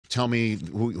tell me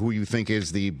who you think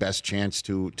is the best chance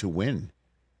to win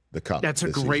the Cup. That's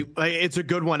it's a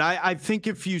good one. I think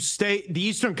if you stay, the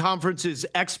Eastern Conference is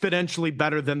exponentially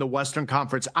better than the Western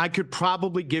Conference. I could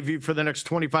probably give you for the next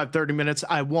 25, 30 minutes,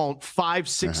 I won't, 5,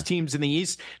 6 teams in the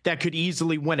East that could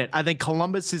easily win it. I think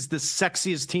Columbus is the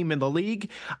sexiest team in the league.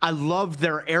 I love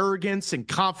their arrogance and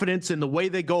confidence in the way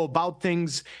they go about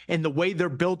things and the way they're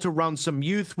built around some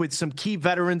youth with some key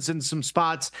veterans in some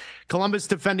spots. Columbus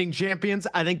defending champions.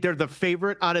 I think they're the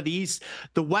favorite out of the East.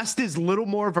 The West is a little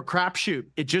more of a crapshoot.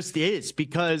 It just is,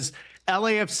 because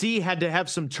LAFC had to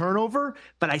have some turnover,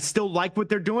 but I still like what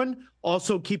they're doing.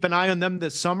 Also, keep an eye on them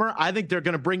this summer. I think they're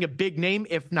going to bring a big name,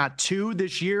 if not 2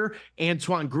 this year.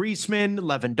 Antoine Griezmann,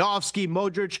 Lewandowski,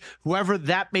 Modric, whoever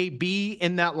that may be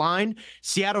in that line.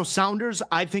 Seattle Sounders,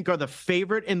 I think, are the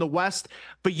favorite in the West,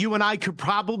 but you and I could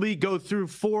probably go through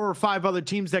 4 or 5 other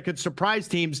teams that could surprise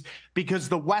teams, because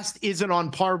the West isn't on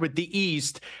par with the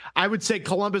East. I would say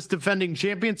Columbus defending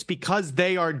champions, because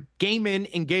they are game in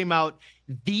and game out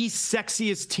the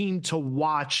sexiest team to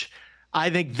watch. I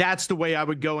think that's the way I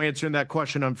would go answering that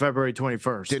question on February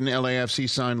 21st. Didn't LAFC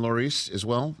sign Lloris as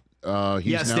well?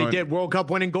 Yes, they did. World Cup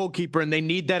winning goalkeeper, and they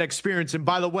need that experience. And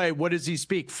by the way, what does he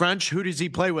speak? French? Who does he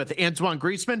play with? Antoine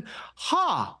Griezmann?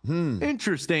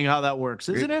 Interesting how that works,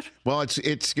 isn't it? Well,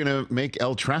 it's going to make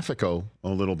El Tráfico a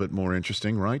little bit more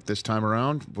interesting, right, this time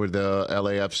around with the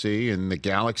LAFC and the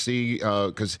Galaxy,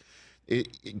 because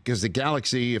the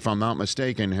Galaxy, if I'm not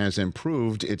mistaken, has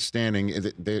improved its standing.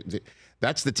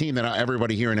 That's the team that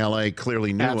everybody here in LA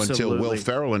clearly knew until Will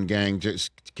Ferrell and gang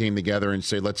just came together and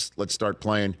said, let's start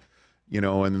playing,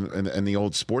 in the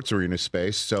old sports arena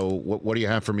space. So what do you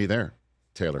have for me there,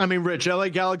 Taylor? I mean, Rich, LA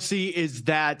Galaxy is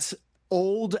that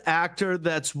old actor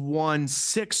that's won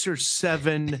 6 or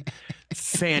 7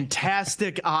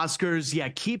 fantastic Oscars. Yeah,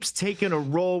 keeps taking a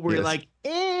role where you're like,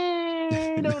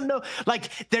 I don't know. Like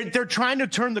they're trying to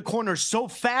turn the corner so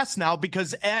fast now,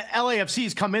 because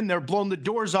LAFC's come in there, blown the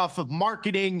doors off of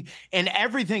marketing and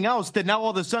everything else, that now all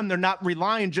of a sudden they're not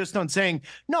relying just on saying,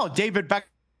 no, David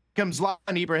Beckham's Zlatan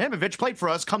Ibrahimovic played for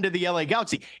us, come to the LA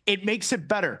Galaxy. It makes it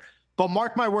better. But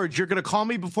mark my words, you're going to call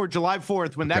me before July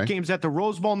 4th when that game's at the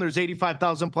Rose Bowl and there's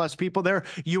 85,000 plus people there.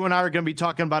 You and I are going to be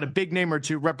talking about a big name or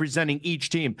two representing each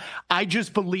team. I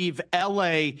just believe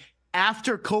LA,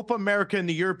 after Copa America and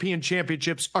the European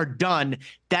Championships are done,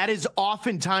 that is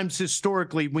oftentimes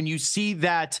historically when you see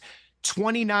that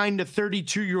 29 to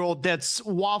 32-year-old that's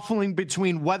waffling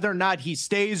between whether or not he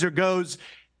stays or goes,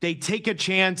 they take a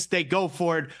chance, they go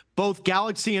for it. Both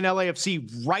Galaxy and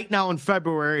LAFC right now in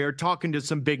February are talking to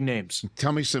some big names.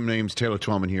 Tell me some names. Taylor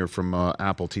Twellman here from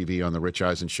Apple TV on the Rich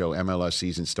Eisen Show. MLS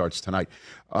season starts tonight.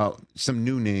 Some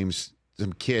new names,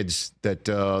 some kids that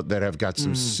have got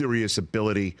some serious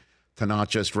ability to not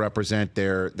just represent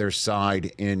their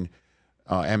side in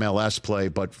MLS play,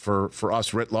 but for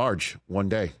us writ large one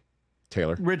day.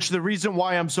 Taylor. Rich, the reason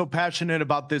why I'm so passionate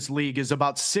about this league is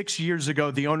about 6 years ago,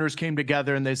 the owners came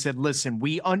together and they said, listen,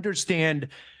 we understand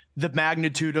the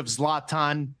magnitude of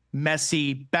Zlatan,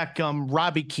 Messi, Beckham,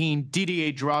 Robbie Keane,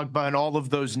 Didier Drogba, and all of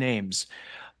those names.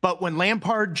 But when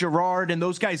Lampard, Gerrard, and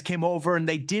those guys came over and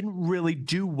they didn't really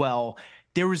do well,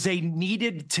 there was they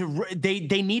needed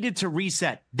to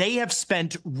reset. They have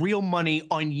spent real money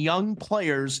on young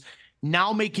players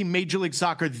now making Major League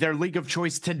Soccer their league of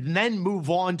choice to then move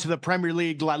on to the Premier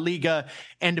League, La Liga,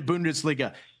 and the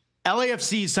Bundesliga.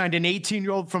 LAFC signed an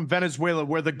 18-year-old from Venezuela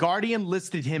where The Guardian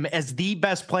listed him as the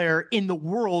best player in the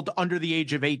world under the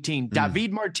age of 18.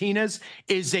 David Martinez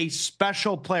is a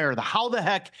special player. How the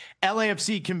heck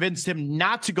LAFC convinced him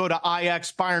not to go to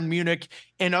Ajax, Bayern Munich,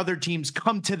 and other teams,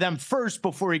 come to them first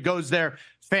before he goes there.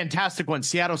 Fantastic one.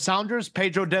 Seattle Sounders,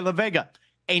 Pedro de la Vega.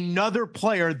 Another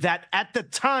player that at the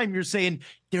time you're saying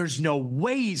there's no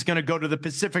way he's going to go to the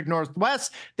Pacific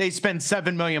Northwest. They spend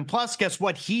 $7 million plus. Guess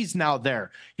what? He's now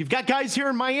there. You've got guys here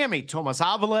in Miami, Tomas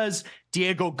Avalos,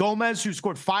 Diego Gomez, who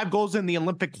scored 5 goals in the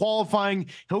Olympic qualifying.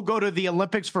 He'll go to the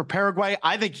Olympics for Paraguay.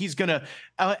 I think he's going to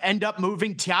end up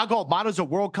moving. Thiago Almada's a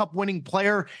World Cup winning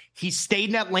player. He stayed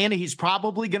in Atlanta. He's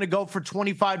probably going to go for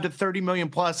 25 to 30 million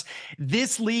plus.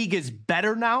 This league is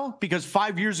better now because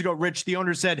 5 years ago, Rich, the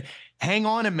owner said, hang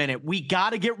on a minute. We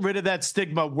got to get rid of that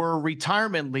stigma. We're a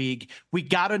retirement league. We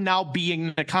got to now be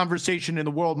in a conversation in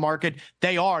the world market.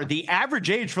 They are. The average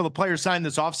age for the player signed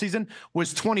this offseason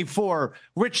was 24.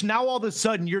 Rich, now all of a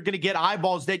sudden you're going to get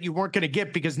eyeballs that you weren't going to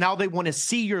get because now they want to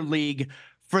see your league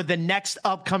for the next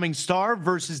upcoming star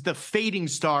versus the fading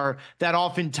star that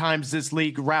oftentimes this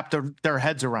league wrapped their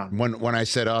heads around. When I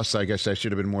said us, I guess I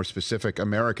should have been more specific.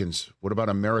 Americans. What about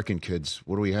American kids?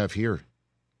 What do we have here?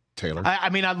 Taylor. I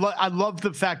mean, I love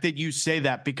the fact that you say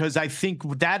that, because I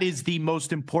think that is the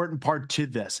most important part to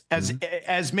this.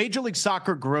 As Major League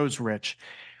Soccer grows, Rich,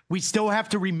 we still have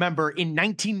to remember in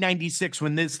 1996,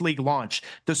 when this league launched,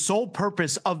 the sole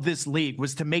purpose of this league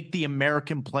was to make the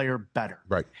American player better.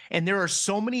 Right. And there are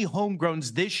so many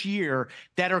homegrowns this year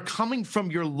that are coming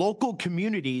from your local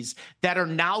communities that are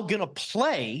now going to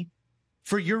play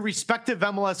for your respective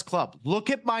MLS club. Look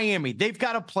at Miami. They've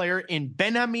got a player in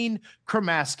Benjamin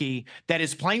Kramaski that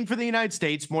is playing for the United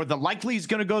States. More than likely, he's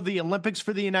going to go to the Olympics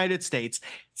for the United States.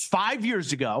 5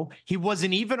 years ago, he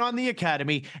wasn't even on the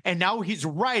academy, and now he's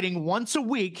riding once a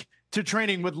week to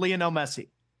training with Lionel Messi.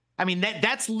 I mean,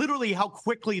 that's literally how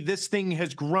quickly this thing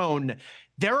has grown.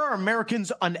 There are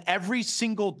Americans on every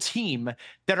single team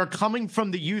that are coming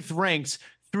from the youth ranks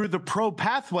through the pro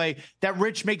pathway. That,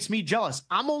 Rich, makes me jealous.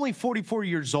 I'm only 44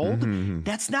 years old.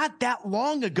 That's not that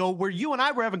long ago where you and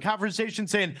I were having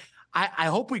conversations saying, I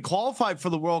hope we qualify for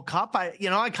the World Cup. I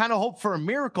kind of hope for a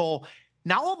miracle.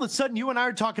 Now, all of a sudden, you and I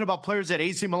are talking about players at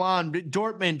AC Milan,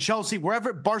 Dortmund, Chelsea,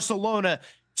 wherever, Barcelona,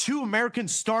 2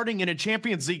 Americans starting in a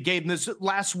Champions League game this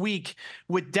last week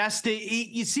with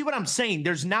Deste. You see what I'm saying?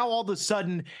 There's now all of a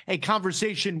sudden a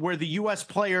conversation where the U.S.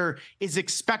 player is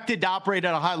expected to operate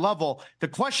at a high level. The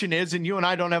question is, and you and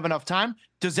I don't have enough time,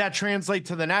 does that translate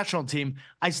to the national team?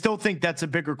 I still think that's a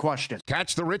bigger question.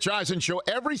 Catch the Rich Eisen Show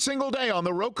every single day on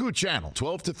the Roku channel,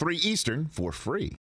 12 to 3 Eastern, for free.